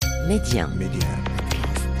ميديان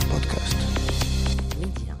بودكاست.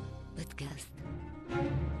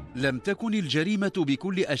 لم تكن الجريمة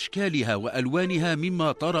بكل أشكالها وألوانها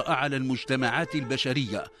مما طرأ على المجتمعات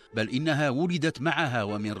البشرية، بل إنها ولدت معها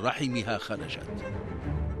ومن رحمها خرجت.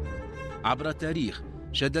 عبر التاريخ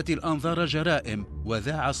شدت الأنظار جرائم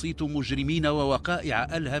وذاع صيت مجرمين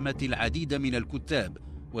ووقائع ألهمت العديد من الكتاب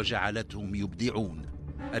وجعلتهم يبدعون.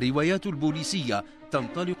 الروايات البوليسية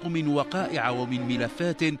تنطلق من وقائع ومن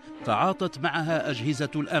ملفات تعاطت معها أجهزة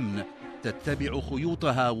الأمن، تتبع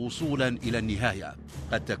خيوطها وصولا إلى النهاية.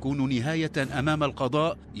 قد تكون نهاية أمام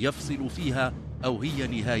القضاء يفصل فيها، أو هي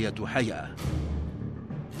نهاية حياة.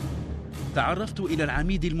 تعرفت إلى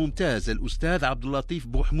العميد الممتاز الأستاذ عبد اللطيف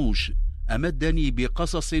بوحموش، أمدني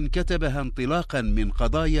بقصص كتبها انطلاقا من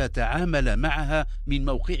قضايا تعامل معها من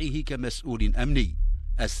موقعه كمسؤول أمني.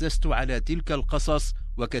 أسست على تلك القصص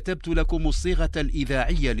وكتبت لكم الصيغة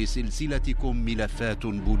الإذاعية لسلسلتكم ملفات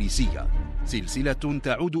بوليسية، سلسلة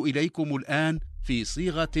تعود إليكم الآن في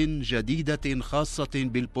صيغة جديدة خاصة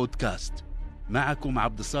بالبودكاست. معكم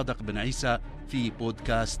عبد الصادق بن عيسى في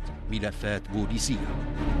بودكاست ملفات بوليسية.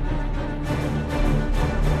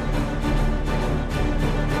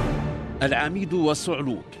 العميد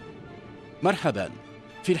والصعلوك. مرحبا.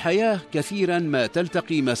 في الحياة كثيرا ما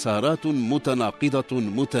تلتقي مسارات متناقضة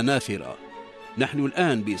متنافرة. نحن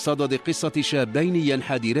الآن بصدد قصة شابين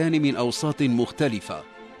ينحدران من أوساط مختلفة،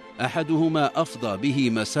 أحدهما أفضى به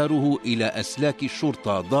مساره إلى أسلاك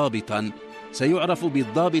الشرطة ضابطا، سيعرف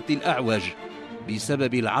بالضابط الأعوج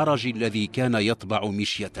بسبب العرج الذي كان يطبع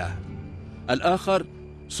مشيته. الآخر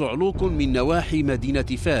صعلوك من نواحي مدينة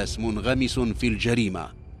فاس، منغمس في الجريمة،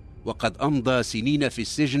 وقد أمضى سنين في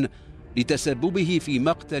السجن لتسببه في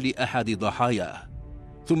مقتل أحد ضحاياه.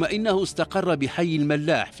 ثم إنه استقر بحي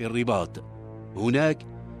الملاح في الرباط. هناك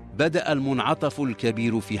بدأ المنعطف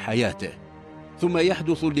الكبير في حياته، ثم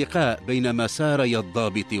يحدث اللقاء بين مساري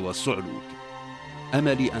الضابط والصعلوك.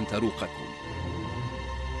 أملي أن تروقكم.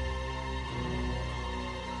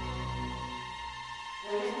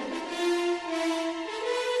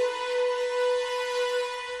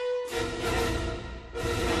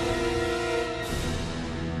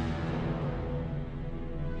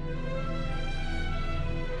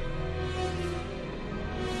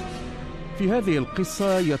 في هذه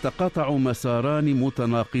القصة يتقاطع مساران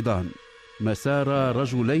متناقضان، مسار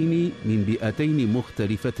رجلين من بيئتين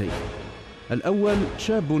مختلفتين. الأول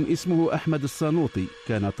شاب اسمه أحمد الصانوطي،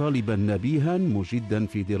 كان طالبا نبيها مجدا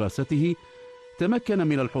في دراسته، تمكن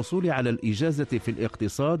من الحصول على الإجازة في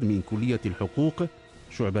الاقتصاد من كلية الحقوق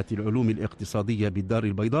شعبة العلوم الاقتصادية بالدار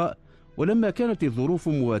البيضاء. ولما كانت الظروف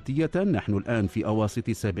مواتية، نحن الآن في أواسط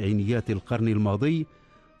سبعينيات القرن الماضي،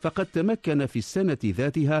 فقد تمكن في السنة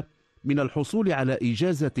ذاتها من الحصول على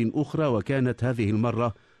إجازة أخرى، وكانت هذه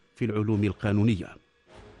المرة في العلوم القانونية.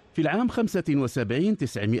 في العام 75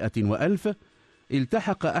 900 وألف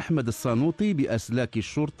التحق أحمد الصانوطي بأسلاك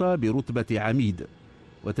الشرطة برتبة عميد،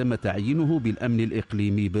 وتم تعيينه بالأمن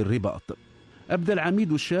الإقليمي بالرباط. أبدى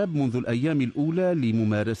العميد الشاب منذ الأيام الأولى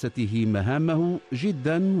لممارسته مهامه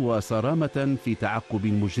جدا وصرامة في تعقب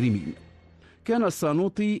المجرمين. كان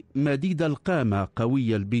الصانوطي مديد القامة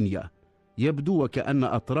قوي البنية، يبدو وكأن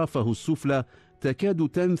أطرافه السفلى تكاد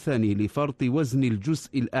تنثني لفرط وزن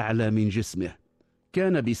الجزء الأعلى من جسمه.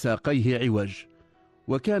 كان بساقيه عوج،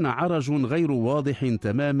 وكان عرج غير واضح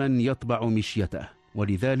تماما يطبع مشيته،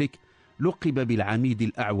 ولذلك لقب بالعميد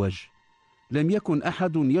الأعوج. لم يكن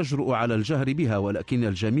أحد يجرؤ على الجهر بها، ولكن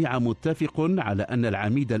الجميع متفق على أن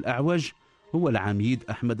العميد الأعوج هو العميد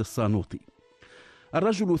أحمد الصانوطي.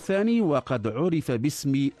 الرجل الثاني وقد عرف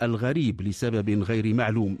باسم الغريب لسبب غير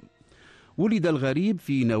معلوم. ولد الغريب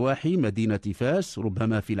في نواحي مدينة فاس،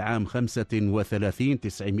 ربما في العام 35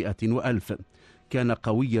 900 وألف. كان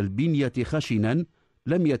قوي البنية خشنا،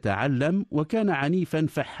 لم يتعلم، وكان عنيفا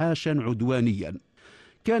فحاشا عدوانيا.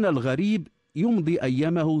 كان الغريب يمضي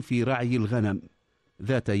أيامه في رعي الغنم.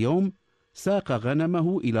 ذات يوم ساق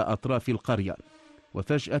غنمه إلى أطراف القرية،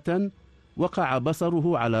 وفجأة وقع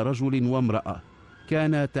بصره على رجل وامرأة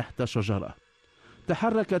كانا تحت شجرة.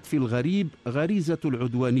 تحركت في الغريب غريزة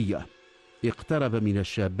العدوانية. اقترب من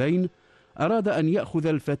الشابين، أراد أن يأخذ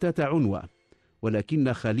الفتاة عنوة،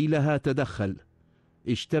 ولكن خليلها تدخل.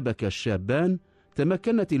 اشتبك الشابان،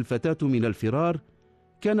 تمكنت الفتاة من الفرار.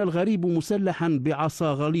 كان الغريب مسلحا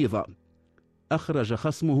بعصا غليظة. أخرج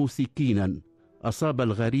خصمه سكينا، أصاب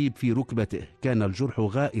الغريب في ركبته، كان الجرح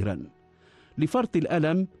غائرا. لفرط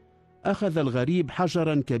الألم أخذ الغريب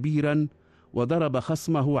حجرا كبيرا وضرب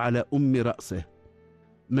خصمه على رأسه.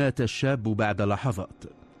 مات الشاب بعد لحظات.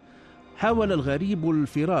 حاول الغريب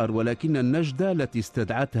الفرار، ولكن النجدة التي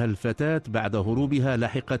استدعتها الفتاة بعد هروبها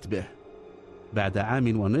لحقت به. بعد 1.5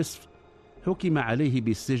 عام حكم عليه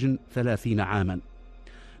بالسجن 30 عاما.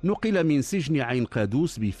 نقل من سجن عين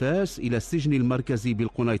قادوس بفاس إلى السجن المركزي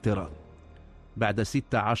بالقنيطرة. بعد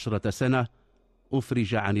 16 سنة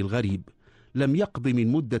أفرج عن الغريب، لم يقض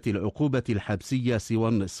من مدة العقوبة الحبسية سوى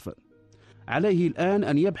النصف. عليه الآن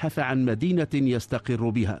أن يبحث عن مدينة يستقر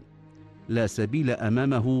بها. لا سبيل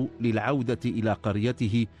أمامه للعودة إلى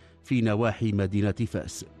قريته في نواحي مدينة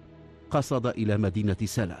فاس. قصد إلى مدينة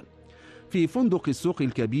سلال. في فندق السوق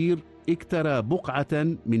الكبير اكترى بقعة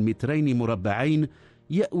من 2 مربعين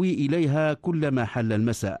يأوي إليها كلما حل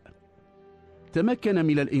المساء. تمكن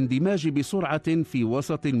من الاندماج بسرعة في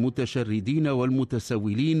وسط المتشردين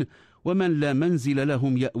والمتسولين ومن لا منزل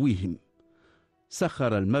لهم يأويهم.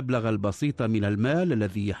 سخر المبلغ البسيط من المال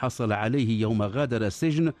الذي حصل عليه يوم غادر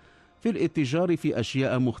السجن في الاتجار في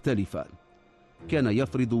أشياء مختلفة. كان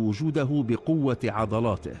يفرض وجوده بقوة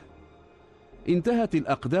عضلاته. انتهت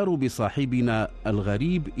الأقدار بصاحبنا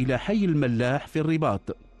الغريب إلى حي الملاح في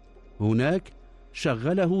الرباط. هناك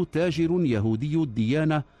شغله تاجر يهودي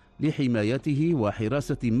الديانة لحمايته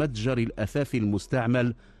وحراسة متجر الأثاث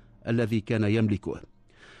المستعمل الذي كان يملكه.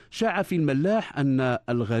 شاع في الملاح أن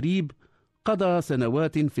الغريب قضى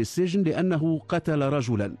سنوات في السجن لأنه قتل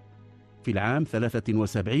رجلا. في العام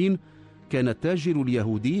 73 كان التاجر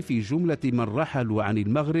اليهودي في جملة من رحلوا عن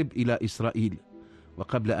المغرب إلى إسرائيل،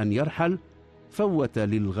 وقبل أن يرحل فوت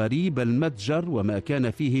للغريب المتجر وما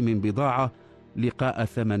كان فيه من بضاعة لقاء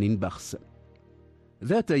ثمن بخس.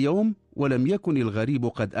 ذات يوم، ولم يكن الغريب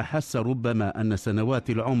قد أحس ربما أن سنوات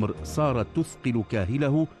العمر صارت تثقل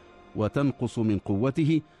كاهله وتنقص من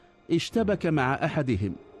قوته، اشتبك مع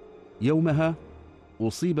أحدهم. يومها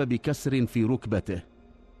أصيب بكسر في ركبته،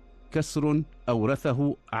 كسر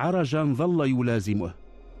أورثه عرجا ظل يلازمه،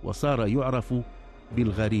 وصار يعرف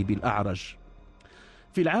بالغريب الأعرج.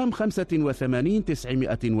 في العام 85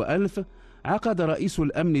 900 وألف عقد رئيس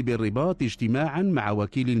الأمن بالرباط اجتماعا مع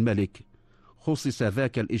وكيل الملك. خصص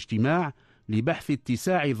ذاك الاجتماع لبحث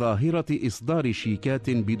اتساع ظاهرة إصدار شيكات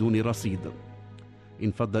بدون رصيد.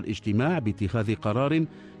 انفض الاجتماع باتخاذ قرار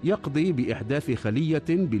يقضي بإحداث خلية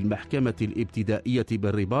بالمحكمة الابتدائية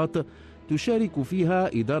بالرباط تشارك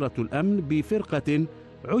فيها إدارة الأمن بفرقة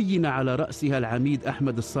عين على رأسها العميد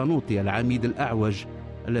أحمد الصانوطي العميد الأعوج،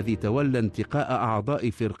 الذي تولى انتقاء أعضاء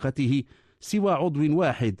فرقته سوى عضو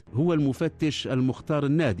واحد هو المفتش المختار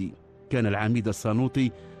النادي. كان العميد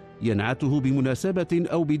الصانوطي ينعته بمناسبة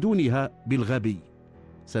أو بدونها بالغبي.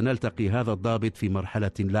 سنلتقي هذا الضابط في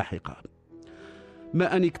مرحلة لاحقة.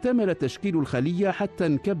 ما أن اكتمل تشكيل الخلية حتى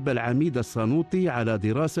انكب العميد الصانوطي على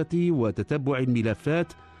دراسة وتتبع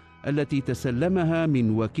الملفات التي تسلمها من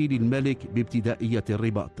وكيل الملك بابتدائية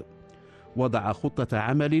الرباط. وضع خطة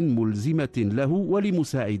عمل ملزمة له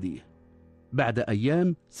ولمساعديه. بعد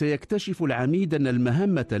أيام سيكتشف العميد أن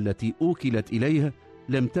المهمة التي أوكلت إليه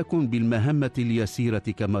لم تكن بالمهمة اليسيرة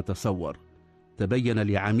كما تصور. تبين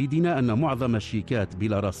لعميدنا أن معظم الشيكات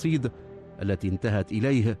بلا رصيد التي انتهت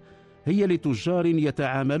إليه هي لتجار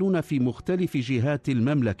يتعاملون في مختلف جهات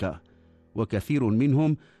المملكة، وكثير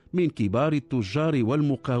منهم من كبار التجار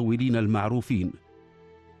والمقاولين المعروفين.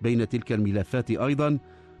 بين تلك الملفات أيضا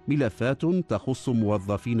ملفات تخص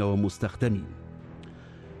موظفين ومستخدمين.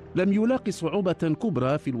 لم يلاقي صعوبة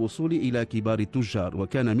كبرى في الوصول إلى كبار التجار،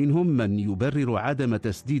 وكان منهم من يبرر عدم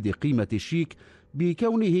تسديد قيمة الشيك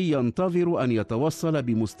بكونه ينتظر أن يتوصل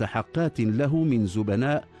بمستحقات له من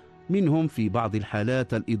زبناء، منهم في بعض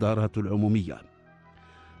الحالات الإدارات العمومية.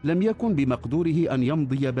 لم يكن بمقدوره أن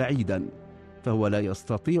يمضي بعيدا، فهو لا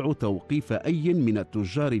يستطيع توقيف أي من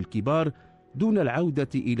التجار الكبار دون العودة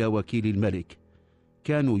إلى وكيل الملك.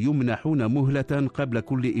 كانوا يمنحون مهلة قبل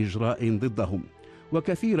كل إجراء ضدهم،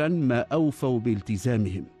 وكثيرا ما أوفوا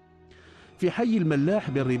بالتزامهم. في حي الملاح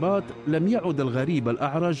بالرباط لم يعد الغريب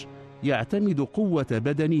الأعرج يعتمد قوة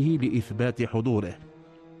بدنه لإثبات حضوره،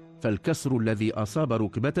 فالكسر الذي أصاب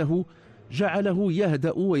ركبته جعله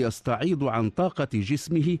يهدأ ويستعيض عن طاقة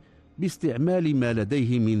جسمه باستعمال ما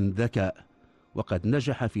لديه من ذكاء. وقد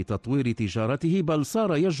نجح في تطوير تجارته، بل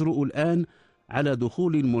صار يجرؤ الآن على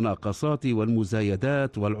دخول المناقصات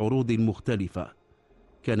والمزايدات والعروض المختلفة.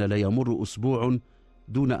 كان لا يمر أسبوع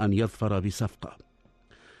دون أن يظفر بصفقة.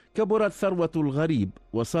 كبرت ثروة الغريب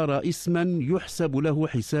وصار اسما يحسب له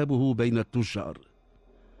حسابه بين التجار.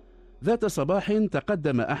 ذات صباح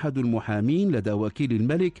تقدم أحد المحامين لدى وكيل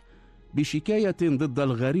الملك بشكاية ضد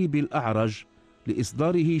الغريب الأعرج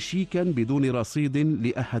لإصداره شيكا بدون رصيد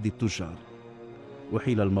لأحد التجار.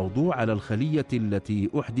 وحيل الموضوع على الخلية التي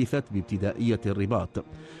أحدثت بابتدائية الرباط.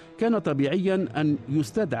 كان طبيعيا أن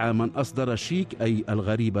يستدعى من أصدر الشيك، أي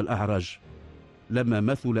الغريب الأعرج. لما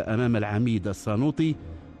مثل أمام العميد الصانوطي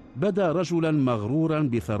بدا رجلا مغرورا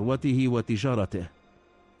بثروته وتجارته.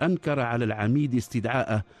 أنكر على العميد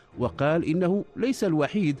استدعاءه وقال إنه ليس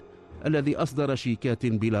الوحيد الذي أصدر شيكات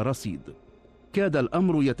بلا رصيد. كاد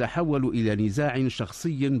الأمر يتحول إلى نزاع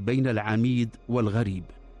شخصي بين العميد والغريب.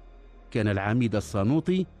 كان العميد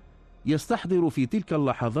الصانوطي يستحضر في تلك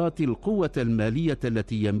اللحظات القوة المالية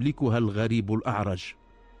التي يملكها الغريب الأعرج.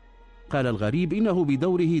 قال الغريب إنه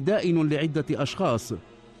بدوره دائن لعدة أشخاص،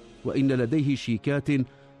 وإن لديه شيكات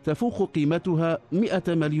تفوق قيمتها 100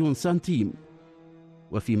 مليون سنتيم.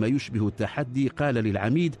 وفيما يشبه التحدي قال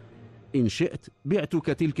للعميد: إن شئت بعتك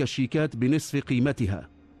تلك الشيكات بنصف قيمتها.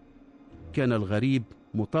 كان الغريب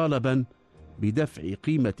مطالبا بدفع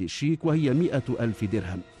قيمة الشيك وهي 100,000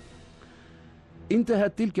 درهم.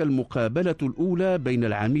 انتهت تلك المقابلة الأولى بين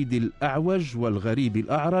العميد الأعوج والغريب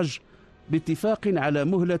الأعرج باتفاق على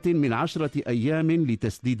مهلة من 10 أيام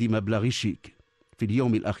لتسديد مبلغ الشيك. في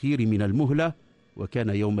اليوم الأخير من المهلة، وكان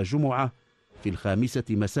يوم جمعة في 5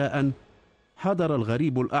 مساء، حضر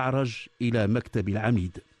الغريب الأعرج إلى مكتب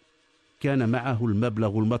العميد. كان معه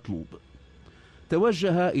المبلغ المطلوب.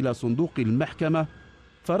 توجه إلى صندوق المحكمة،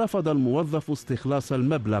 فرفض الموظف استخلاص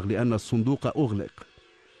المبلغ لأن الصندوق أغلق.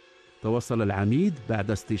 توصل العميد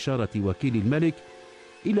بعد استشارة وكيل الملك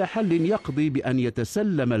إلى حل يقضي بأن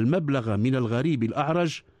يتسلم المبلغ من الغريب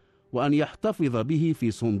الأعرج وأن يحتفظ به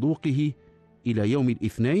في صندوقه إلى يوم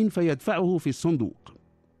الاثنين فيدفعه في الصندوق.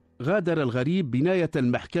 غادر الغريب بناية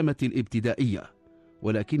المحكمة الابتدائية،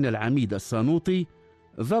 ولكن العميد الصانوطي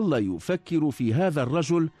ظل يفكر في هذا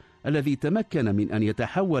الرجل الذي تمكن من أن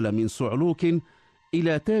يتحول من صعلوك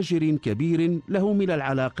إلى تاجر كبير له من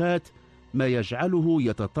العلاقات ما يجعله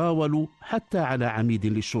يتطاول حتى على عميد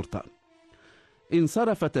للشرطة.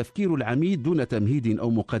 انصرف تفكير العميد دون تمهيد أو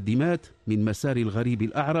مقدمات من مسار الغريب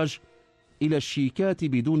الأعرج إلى الشيكات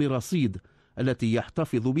بدون رصيد التي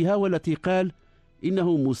يحتفظ بها، والتي قال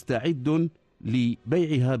إنه مستعد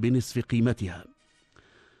لبيعها بنصف قيمتها.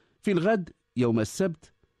 في الغد يوم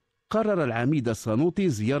السبت قرر العميد الصانوطي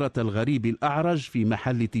زيارة الغريب الأعرج في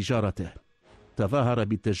محل تجارته. تظاهر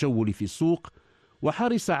بالتجول في السوق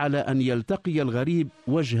وحرص على أن يلتقي الغريب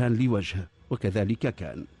وجها لوجه، وكذلك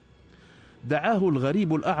كان. دعاه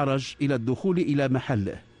الغريب الأعرج إلى الدخول إلى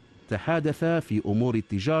محله. تحادث في أمور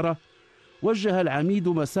التجارة. وجه العميد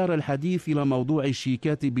مسار الحديث إلى موضوع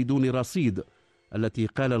الشيكات بدون رصيد التي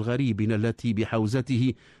قال الغريب إن التي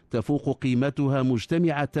بحوزته تفوق قيمتها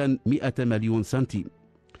مجتمعة 100 مليون سنتيم.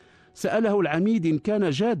 سأله العميد إن كان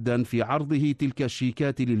جادا في عرضه تلك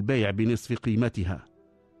الشيكات للبيع بنصف قيمتها.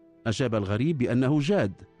 أجاب الغريب بأنه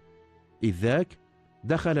جاد. إذ ذاك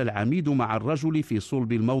دخل العميد مع الرجل في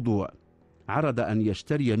صلب الموضوع. عرض أن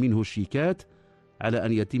يشتري منه الشيكات على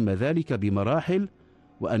أن يتم ذلك بمراحل،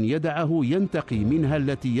 وأن يدعه ينتقي منها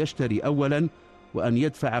التي يشتري أولا، وأن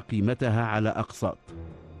يدفع قيمتها على أقساط.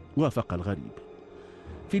 وافق الغريب.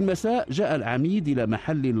 في المساء جاء العميد إلى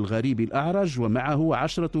محل الغريب الأعرج ومعه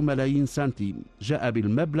 10 ملايين سنتيم. جاء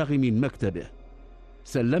بالمبلغ من مكتبه،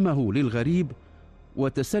 سلمه للغريب،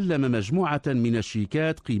 وتسلم مجموعة من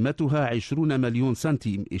الشيكات قيمتها 20 مليون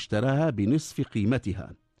سنتيم اشتراها بنصف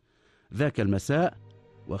قيمتها. ذاك المساء،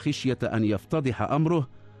 وخشية أن يفتضح أمره،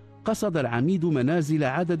 قصد العميد منازل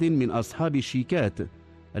عدد من أصحاب الشيكات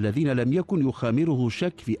الذين لم يكن يخامره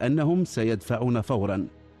شك في أنهم سيدفعون فورا.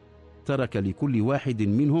 ترك لكل واحد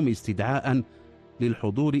منهم استدعاء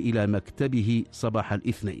للحضور إلى مكتبه صباح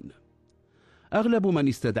الاثنين. أغلب من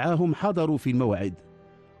استدعاهم حضروا في الموعد،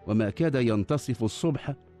 وما كاد ينتصف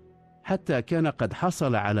الصبح حتى كان قد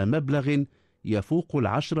حصل على مبلغ يفوق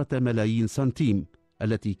 10 ملايين سنتيم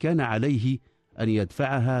التي كان عليه أن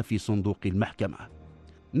يدفعها في صندوق المحكمة.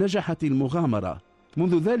 نجحت المغامرة.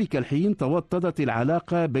 منذ ذلك الحين توطدت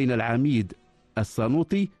العلاقة بين العميد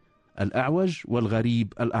الصانوطي الأعوج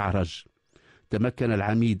والغريب الأعرج. تمكن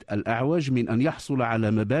العميد الأعوج من أن يحصل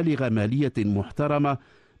على مبالغ مالية محترمة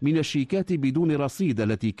من الشيكات بدون رصيد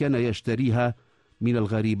التي كان يشتريها من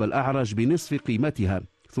الغريب الأعرج بنصف قيمتها،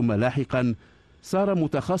 ثم لاحقا صار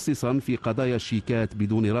متخصصا في قضايا الشيكات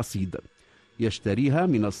بدون رصيد، يشتريها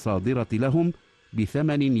من الصادرة لهم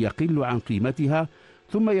بثمن يقل عن قيمتها،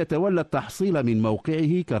 ثم يتولى التحصيل من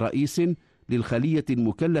موقعه كرئيس للخلية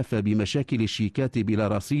المكلفة بمشاكل الشيكات بلا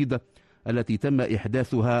رصيد التي تم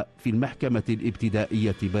إحداثها في المحكمة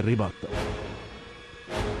الابتدائية بالرباط.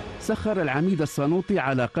 سخر العميد الصانوطي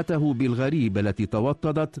علاقته بالغريب التي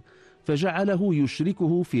توطدت، فجعله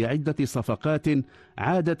يشركه في عدة صفقات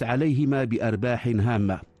عادت عليهما بأرباح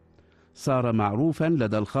هامة. صار معروفا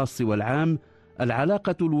لدى الخاص والعام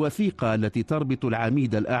العلاقة الوثيقة التي تربط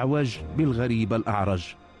العميد الأعوج بالغريب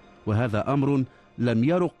الأعرج، وهذا أمر لم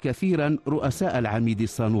يرق كثيرا رؤساء العميد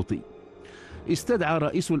الصانوطي. استدعى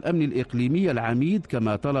رئيس الأمن الإقليمي العميد،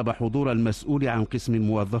 كما طلب حضور المسؤول عن قسم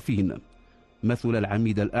الموظفين. مثل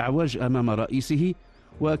العميد الأعوج أمام رئيسه،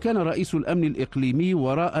 وكان رئيس الأمن الإقليمي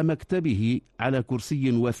وراء مكتبه على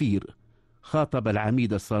كرسي وثير. خاطب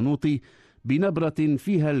العميد الصانوطي بنبرة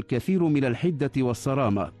فيها الكثير من الحدة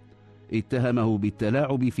والصرامة. اتهمه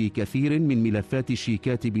بالتلاعب في كثير من ملفات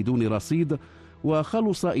الشيكات بدون رصيد،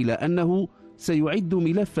 وخلص إلى أنه سيعد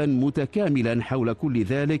ملفا متكاملا حول كل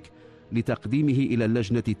ذلك لتقديمه إلى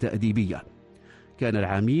اللجنة التأديبية. كان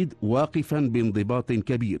العميد واقفا بانضباط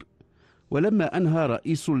كبير، ولما أنهى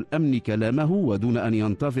رئيس الأمن كلامه ودون أن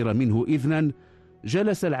ينتظر منه إذنا،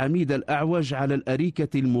 جلس العميد الأعوج على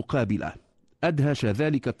الأريكة المقابلة. أدهش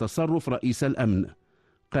ذلك التصرف رئيس الأمن.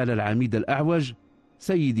 قال العميد الأعوج: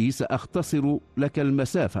 سيدي، سأختصر لك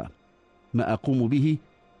المسافة، ما أقوم به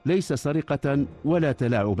ليس سرقة ولا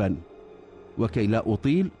تلاعبا، وكي لا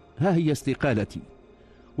أطيل ها هي استقالتي.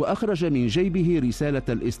 وأخرج من جيبه رسالة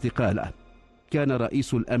الاستقالة. كان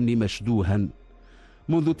رئيس الأمن مشدوها.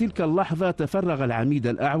 منذ تلك اللحظة تفرغ العميد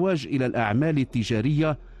الأعوج إلى الأعمال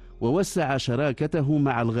التجارية، ووسع شراكته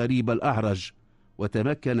مع الغريب الأعرج،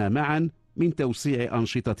 وتمكن معا من توسيع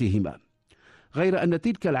أنشطتهما. غير أن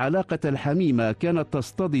تلك العلاقة الحميمة كانت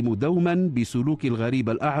تصطدم دوما بسلوك الغريب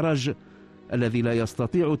الأعرج الذي لا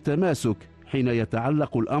يستطيع التماسك حين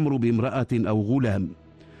يتعلق الأمر بامرأة أو غلام،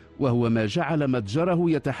 وهو ما جعل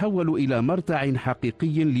متجره يتحول إلى مرتع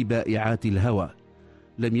حقيقي لبائعات الهوى.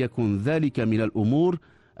 لم يكن ذلك من الأمور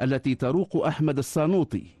التي تروق أحمد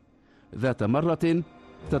الصانوطي. ذات مرة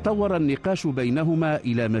تطور النقاش بينهما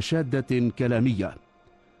إلى مشادة كلامية.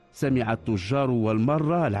 سمع التجار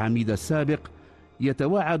والمرة العميد السابق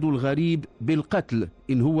يتوعد الغريب بالقتل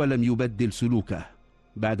إن هو لم يبدل سلوكه.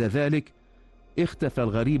 بعد ذلك اختفى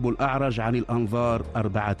الغريب الأعرج عن الأنظار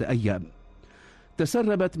 4 أيام.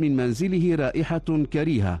 تسربت من منزله رائحة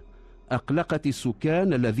كريهة أقلقت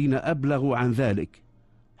السكان الذين أبلغوا عن ذلك.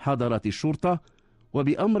 حضرت الشرطة،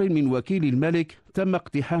 وبأمر من وكيل الملك تم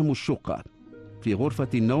اقتحام الشقة. في غرفة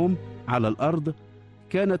النوم على الأرض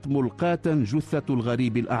كانت ملقاة جثة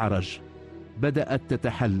الغريب الأعرج، بدأت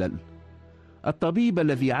تتحلل. الطبيب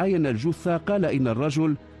الذي عاين الجثة قال إن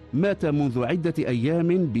الرجل مات منذ عدة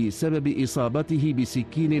أيام بسبب إصابته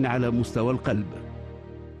بسكين على مستوى القلب.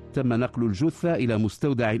 تم نقل الجثة إلى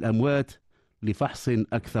مستودع الأموات لفحص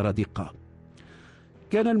أكثر دقة.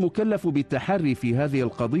 كان المكلف بالتحري في هذه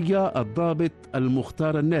القضية الضابط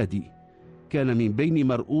المختار النادي. كان من بين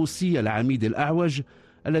مرؤوسي العميد الأعوج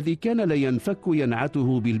الذي كان لا ينفك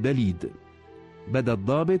ينعته بالبليد. بدا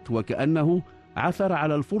الضابط وكأنه عثر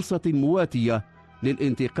على الفرصة المواتية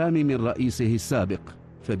للانتقام من رئيسه السابق،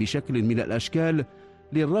 فبشكل من الأشكال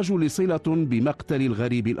للرجل صلة بمقتل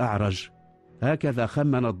الغريب الأعرج. هكذا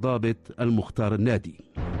خمن الضابط المختار النادي.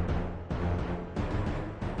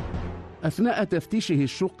 أثناء تفتيشه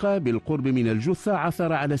الشقة بالقرب من الجثة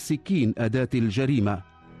عثر على السكين أداة الجريمة،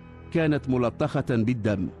 كانت ملطخة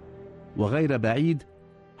بالدم. وغير بعيد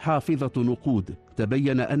حافظة نقود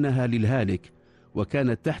تبين أنها للهالك،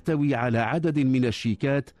 وكانت تحتوي على عدد من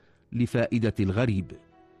الشيكات لفائدة الغريب.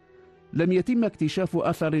 لم يتم اكتشاف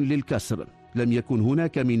أثر للكسر. لم يكن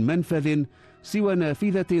هناك من منفذ سوى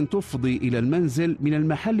نافذة تفضي إلى المنزل من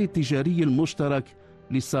المحل التجاري المشترك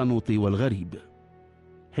للصانوطي والغريب.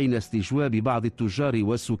 حين استجواب بعض التجار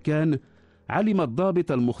والسكان، علم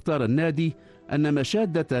الضابط المختار النادي أن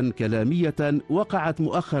مشادة كلامية وقعت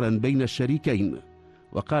مؤخرا بين الشريكين،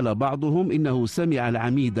 وقال بعضهم إنه سمع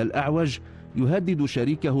العميد الأعوج يهدد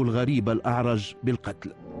شريكه الغريب الأعرج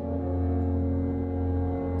بالقتل.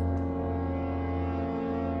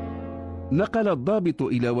 نقل الضابط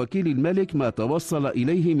إلى وكيل الملك ما توصل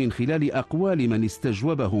إليه من خلال أقوال من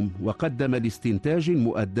استجوبهم، وقدم لاستنتاج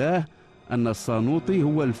مؤداه أن الصانوطي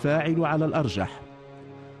هو الفاعل على الأرجح.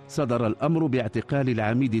 صدر الأمر باعتقال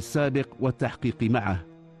العميد السابق والتحقيق معه.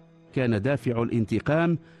 كان دافع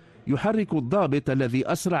الانتقام يحرك الضابط الذي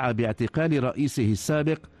أسرع باعتقال رئيسه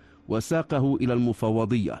السابق وساقه إلى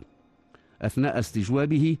المفوضية. أثناء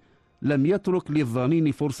استجوابه لم يترك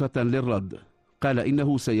للظنين فرصة للرد. قال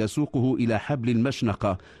إنه سيسوقه إلى حبل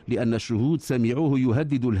المشنقة لأن الشهود سمعوه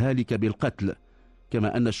يهدد الهالك بالقتل،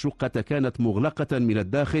 كما أن الشقة كانت مغلقة من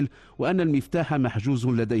الداخل وأن المفتاح محجوز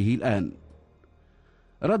لديه الآن.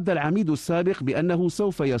 رد العميد السابق بأنه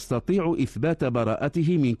سوف يستطيع إثبات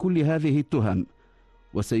براءته من كل هذه التهم،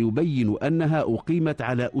 وسيبين أنها أقيمت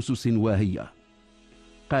على أسس واهية.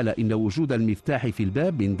 قال إن وجود المفتاح في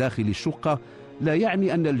الباب من داخل الشقة لا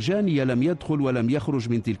يعني أن الجاني لم يدخل ولم يخرج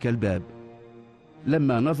من تلك الباب.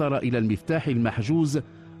 لما نظر إلى المفتاح المحجوز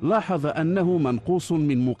لاحظ أنه منقوص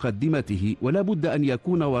من مقدمته، ولا بد أن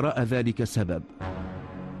يكون وراء ذلك سبب.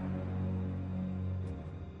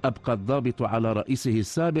 أبقى الضابط على رئيسه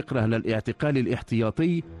السابق رهن الاعتقال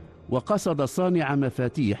الاحتياطي، وقصد صانع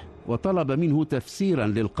مفاتيح وطلب منه تفسيرا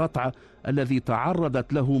للقطع الذي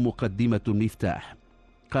تعرضت له مقدمة المفتاح.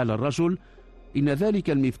 قال الرجل إن ذلك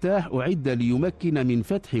المفتاح أعد ليمكن من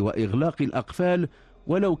فتح وإغلاق الأقفال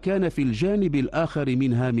ولو كان في الجانب الآخر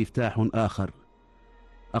منها مفتاح آخر.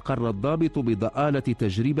 أقر الضابط بضآلة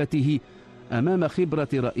تجربته أمام خبرة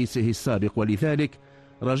رئيسه السابق، ولذلك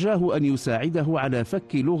رجاه أن يساعده على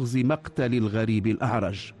فك لغز مقتل الغريب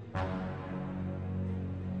الأعرج.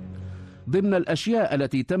 ضمن الأشياء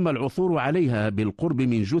التي تم العثور عليها بالقرب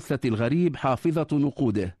من جثة الغريب حافظة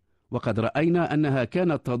نقوده، وقد رأينا أنها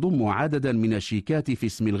كانت تضم عددا من الشيكات في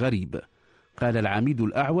اسم الغريب. قال العميد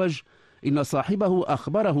الأعوج إن صاحبه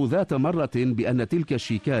أخبره ذات مرة بأن تلك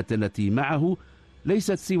الشيكات التي معه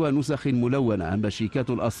ليست سوى نسخ ملونة، أما الشيكات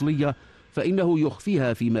الأصلية فإنه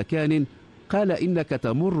يخفيها في مكان قال إنك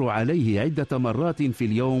تمر عليه عدة مرات في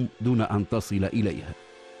اليوم دون أن تصل إليها.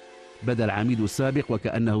 بدا العميد السابق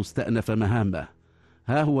وكأنه استأنف مهامه،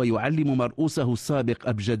 ها هو يعلم مرؤوسه السابق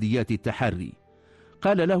أبجديات التحري.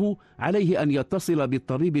 قال له عليه أن يتصل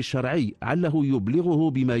بالطبيب الشرعي عله يبلغه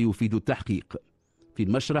بما يفيد التحقيق. في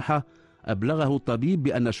المشرحة أبلغه الطبيب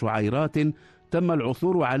بأن شعيرات تم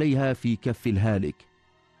العثور عليها في كف الهالك،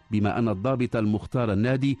 بما أن الضابط المختار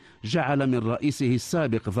النادي جعل من رئيسه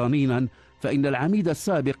السابق ظنينا، فإن العميد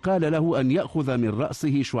السابق قال له أن يأخذ من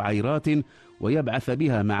رأسه شعيرات ويبعث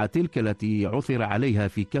بها مع تلك التي عثر عليها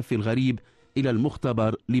في كف الغريب إلى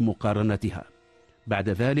المختبر لمقارنتها. بعد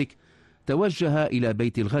ذلك توجه إلى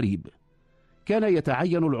بيت الغريب. كان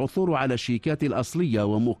يتعين العثور على الشيكات الأصلية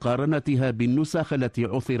ومقارنتها بالنسخ التي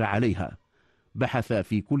عثر عليها. بحث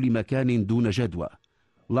في كل مكان دون جدوى.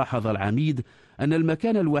 لاحظ العميد أن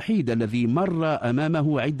المكان الوحيد الذي مر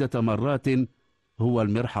أمامه عدة مرات هو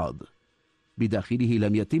المرحاض. بداخله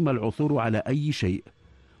لم يتم العثور على أي شيء،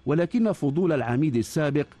 ولكن فضول العميد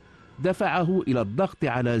السابق دفعه إلى الضغط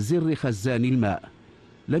على زر خزان الماء.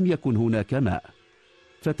 لم يكن هناك ماء.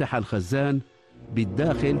 فتح الخزان.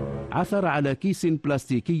 بالداخل عثر على كيس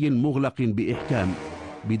بلاستيكي مغلق بإحكام.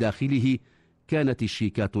 بداخله كانت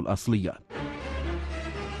الشيكات الأصلية.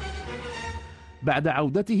 بعد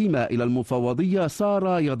عودتهما إلى المفوضية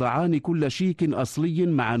صار يضعان كل شيك أصلي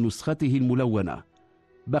مع نسخته الملونة.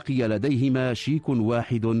 بقي لديهما شيك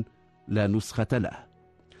واحد لا نسخة له.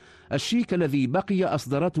 الشيك الذي بقي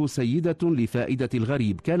أصدرته سيدة لفائدة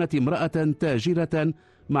الغريب، كانت امرأة تاجرة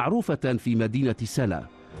معروفة في مدينة سلا،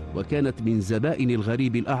 وكانت من زبائن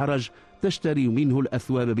الغريب الأعرج تشتري منه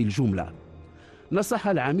الأثواب بالجملة. نصح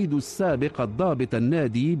العميد السابق الضابط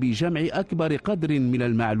النادي بجمع أكبر قدر من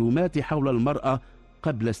المعلومات حول المرأة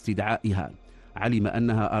قبل استدعائها. علم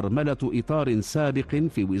أنها أرملة إطار سابق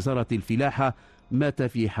في وزارة الفلاحة مات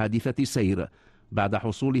في حادثة سير. بعد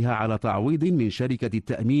حصولها على تعويض من شركة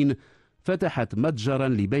التأمين فتحت متجرا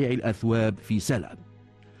لبيع الأثواب في سلا.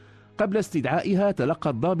 قبل استدعائها تلقى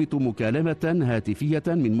الضابط مكالمة هاتفية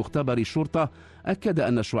من مختبر الشرطة أكد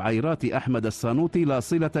أن شعيرات أحمد الصانوطي لا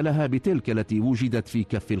صلة لها بتلك التي وجدت في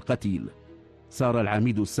كف القتيل. صار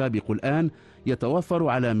العميد السابق الآن يتوفر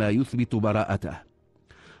على ما يثبت براءته.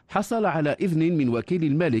 حصل على إذن من وكيل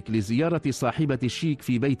الملك لزيارة صاحبة الشيك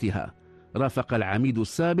في بيتها. رافق العميد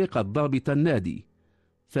السابق الضابط النادي.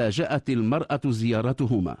 فاجأت المرأة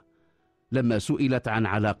زيارتهما. لما سئلت عن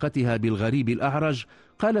علاقتها بالغريب الأعرج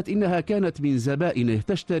قالت إنها كانت من زبائنه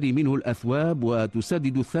تشتري منه الأثواب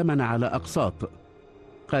وتسدد الثمن على أقساط.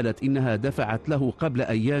 قالت إنها دفعت له قبل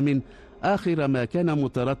أيام آخر ما كان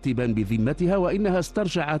مترتبا بذمتها، وإنها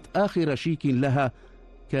استرجعت آخر شيك لها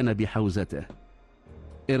كان بحوزته.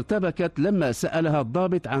 ارتبكت لما سألها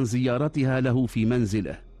الضابط عن زيارتها له في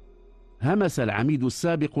منزله. همس العميد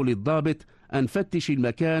السابق للضابط أن فتش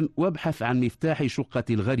المكان وابحث عن مفتاح شقة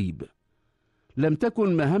الغريب. لم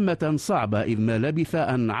تكن مهمة صعبة، إذ ما لبث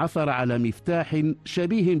أن عثر على مفتاح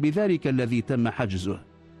شبيه بذلك الذي تم حجزه.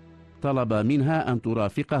 طلب منها أن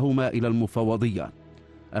ترافقهما إلى المفوضية.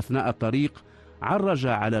 أثناء الطريق عرج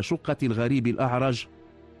على شقة الغريب الأعرج،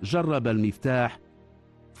 جرب المفتاح،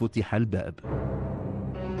 فتح الباب.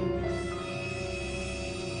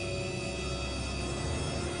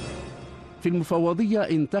 في المفوضية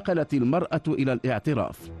انتقلت المرأة إلى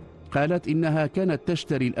الاعتراف. قالت إنها كانت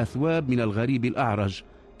تشتري الأثواب من الغريب الأعرج،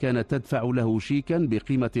 كانت تدفع له شيكا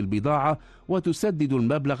بقيمة البضاعة وتسدد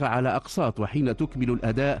المبلغ على أقساط، وحين تكمل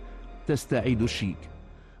الأداء تستعيد الشيك.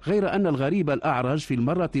 غير أن الغريب الأعرج في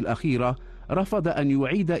المرة الأخيرة رفض أن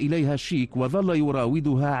يعيد إليها الشيك وظل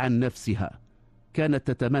يراودها عن نفسها.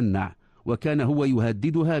 كانت تتمنع، وكان هو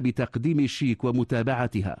يهددها بتقديم الشيك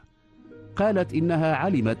ومتابعتها. قالت إنها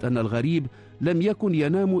علمت أن الغريب لم يكن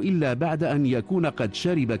ينام إلا بعد أن يكون قد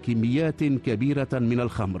شرب كميات كبيرة من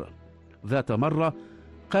الخمر. ذات مرة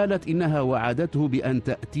قالت إنها وعدته بأن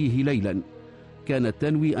تأتيه ليلا. كانت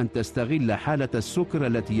تنوي أن تستغل حالة السكر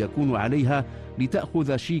التي يكون عليها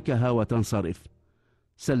لتأخذ شيكها وتنصرف.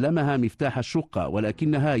 سلمها مفتاح الشقة،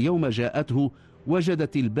 ولكنها يوم جاءته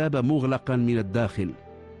وجدت الباب مغلقا من الداخل.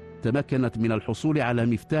 تمكنت من الحصول على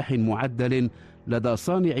مفتاح معدل لدى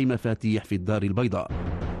صانع مفاتيح في الدار البيضاء.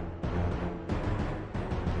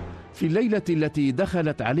 في الليلة التي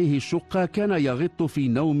دخلت عليه الشقة كان يغط في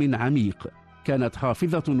نوم عميق. كانت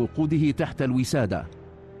حافظة نقوده تحت الوسادة،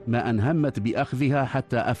 ما أن همت بأخذها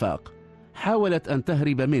حتى أفاق. حاولت أن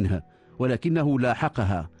تهرب منه ولكنه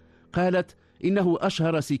لاحقها. قالت إنه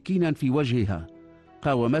أشهر سكينا في وجهها.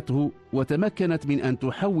 قاومته وتمكنت من أن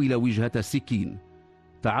تحول وجهة السكين.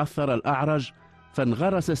 تعثر الأعرج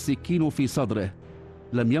فانغرس السكين في صدره.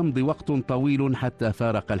 لم يمض وقت طويل حتى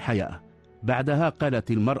فارق الحياة. بعدها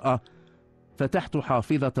قالت المرأة: فتحت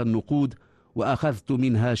حافظة النقود وأخذت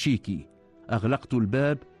منها شيكي. أغلقت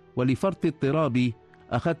الباب، ولفرط اضطرابي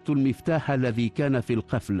أخذت المفتاح الذي كان في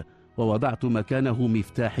القفل ووضعت مكانه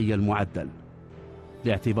مفتاحي المعدل.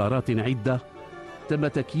 لاعتبارات عدة تم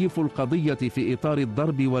تكييف القضية في إطار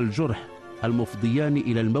الضرب والجرح المفضيان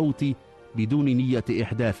إلى الموت بدون نية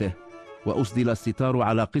إحداثه، وأسدل الستار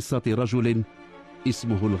على قصة رجل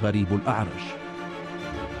اسمه الغريب الأعرج.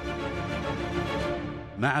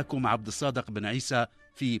 معكم عبد الصادق بن عيسى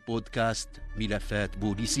في بودكاست ملفات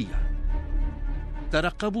بوليسية.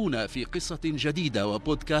 ترقبونا في قصة جديدة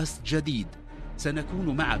وبودكاست جديد،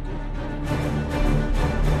 سنكون معكم.